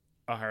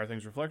A Higher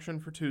Things Reflection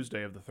for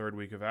Tuesday of the third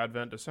week of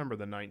Advent, December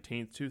the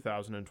 19th,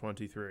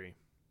 2023.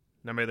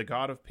 Now may the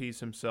God of peace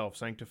himself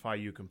sanctify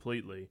you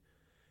completely,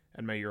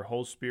 and may your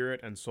whole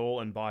spirit and soul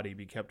and body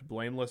be kept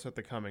blameless at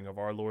the coming of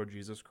our Lord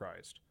Jesus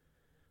Christ.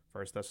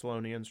 1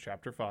 Thessalonians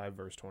chapter 5,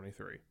 verse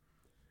 23.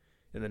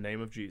 In the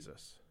name of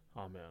Jesus.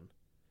 Amen.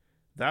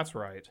 That's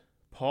right.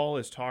 Paul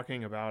is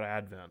talking about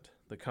Advent,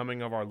 the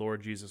coming of our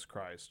Lord Jesus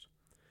Christ.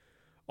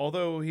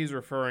 Although he's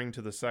referring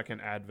to the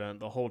second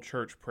Advent the whole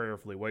church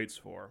prayerfully waits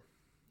for.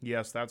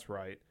 Yes, that's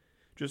right.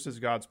 Just as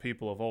God's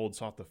people of old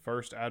sought the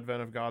first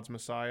advent of God's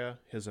Messiah,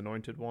 his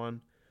anointed one,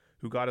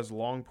 who God has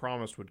long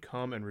promised would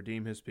come and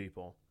redeem his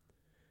people.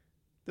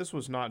 This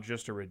was not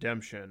just a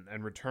redemption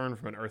and return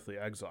from an earthly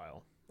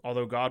exile,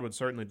 although God would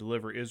certainly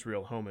deliver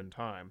Israel home in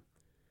time.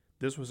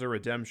 This was a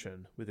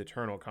redemption with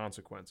eternal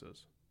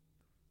consequences.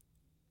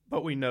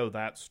 But we know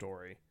that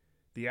story.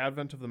 The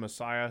advent of the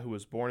Messiah who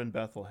was born in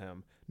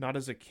Bethlehem, not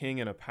as a king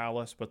in a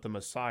palace, but the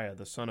Messiah,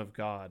 the Son of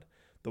God,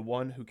 the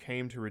one who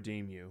came to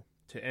redeem you,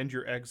 to end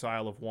your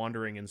exile of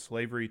wandering in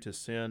slavery to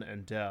sin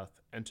and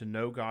death, and to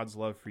know God's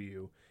love for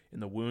you in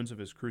the wounds of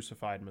his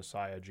crucified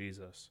Messiah,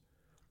 Jesus.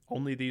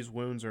 Only these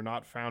wounds are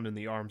not found in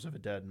the arms of a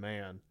dead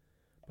man,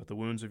 but the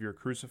wounds of your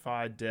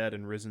crucified, dead,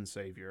 and risen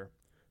Savior,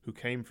 who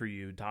came for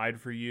you, died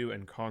for you,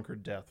 and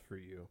conquered death for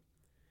you.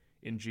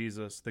 In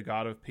Jesus, the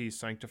God of peace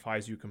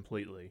sanctifies you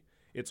completely.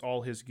 It's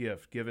all his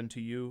gift, given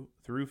to you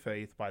through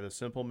faith by the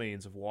simple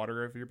means of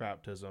water of your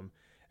baptism,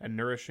 and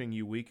nourishing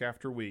you week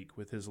after week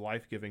with his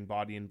life-giving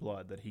body and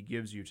blood that he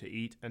gives you to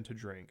eat and to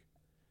drink.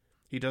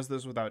 He does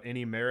this without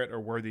any merit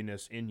or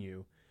worthiness in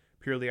you,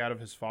 purely out of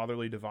his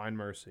fatherly divine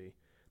mercy,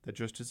 that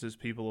just as his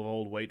people of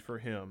old wait for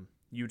him,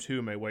 you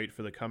too may wait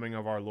for the coming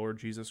of our Lord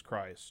Jesus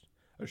Christ,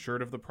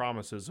 assured of the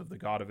promises of the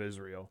God of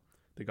Israel,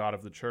 the God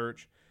of the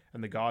church,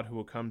 and the God who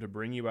will come to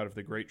bring you out of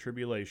the great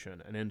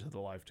tribulation and into the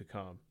life to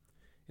come.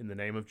 In the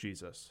name of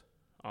Jesus.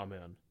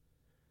 Amen.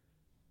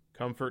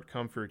 Comfort,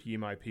 comfort, ye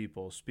my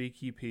people,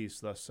 speak ye peace,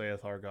 thus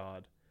saith our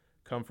God.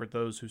 Comfort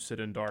those who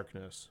sit in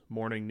darkness,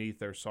 mourning neath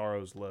their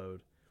sorrow's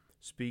load.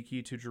 Speak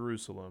ye to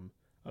Jerusalem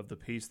of the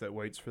peace that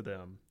waits for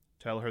them.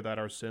 Tell her that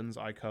our sins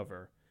I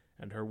cover,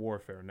 and her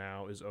warfare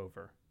now is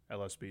over.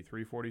 LSB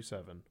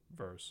 347,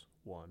 verse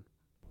 1.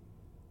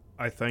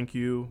 I thank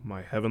you,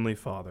 my heavenly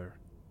Father,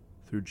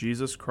 through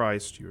Jesus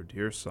Christ, your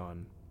dear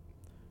Son,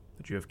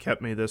 that you have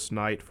kept me this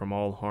night from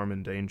all harm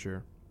and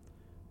danger,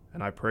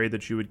 and I pray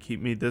that you would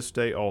keep me this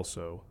day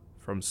also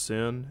from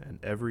sin and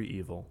every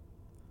evil,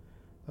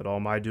 that all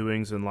my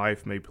doings in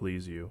life may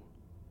please you.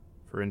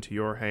 For into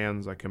your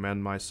hands I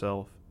commend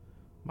myself,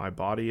 my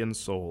body and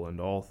soul, and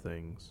all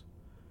things.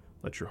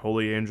 Let your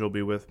holy angel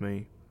be with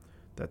me,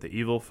 that the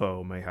evil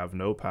foe may have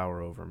no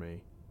power over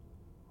me.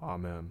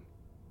 Amen.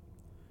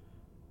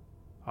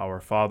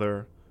 Our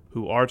Father,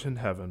 who art in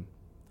heaven,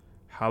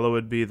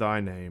 hallowed be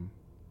thy name.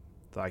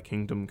 Thy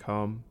kingdom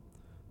come,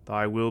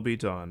 thy will be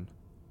done,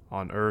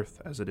 on earth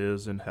as it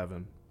is in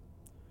heaven.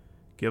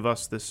 Give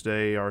us this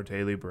day our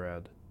daily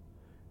bread,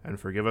 and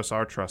forgive us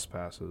our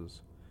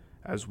trespasses,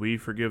 as we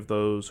forgive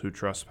those who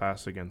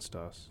trespass against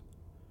us.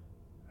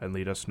 And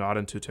lead us not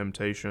into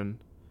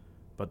temptation,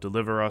 but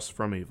deliver us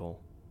from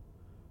evil.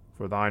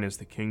 For thine is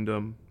the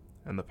kingdom,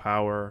 and the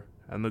power,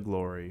 and the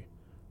glory,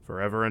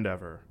 forever and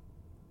ever.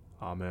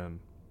 Amen.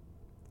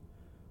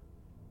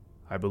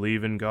 I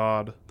believe in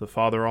God, the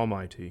Father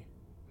Almighty,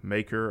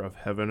 maker of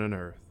heaven and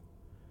earth,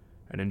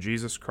 and in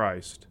Jesus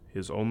Christ,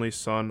 his only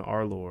Son,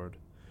 our Lord,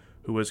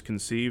 who was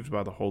conceived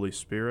by the Holy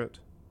Spirit,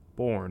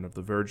 born of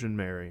the Virgin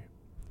Mary,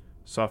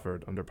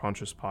 suffered under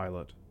Pontius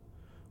Pilate,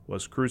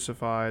 was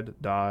crucified,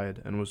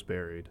 died, and was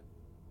buried.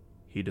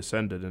 He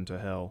descended into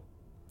hell.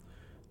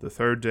 The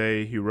third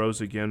day he rose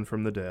again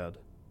from the dead.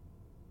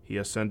 He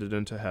ascended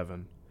into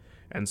heaven,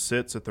 and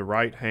sits at the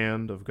right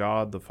hand of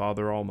God the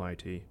Father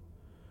Almighty.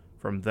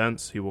 From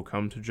thence he will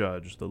come to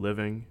judge the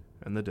living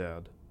and the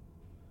dead.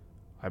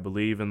 I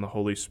believe in the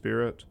Holy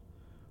Spirit,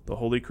 the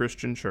holy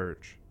Christian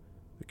Church,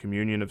 the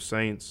communion of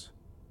saints,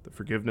 the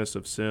forgiveness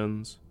of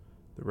sins,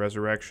 the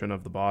resurrection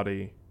of the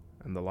body,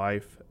 and the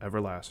life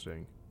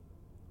everlasting.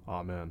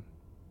 Amen.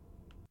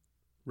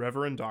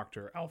 Reverend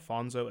Dr.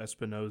 Alfonso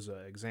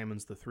Espinoza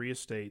examines the three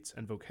estates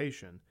and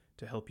vocation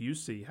to help you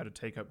see how to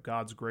take up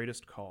God's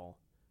greatest call,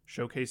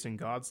 showcasing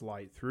God's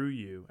light through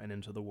you and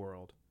into the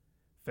world.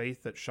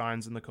 Faith that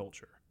shines in the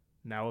culture.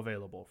 Now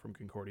available from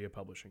Concordia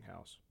Publishing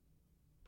House.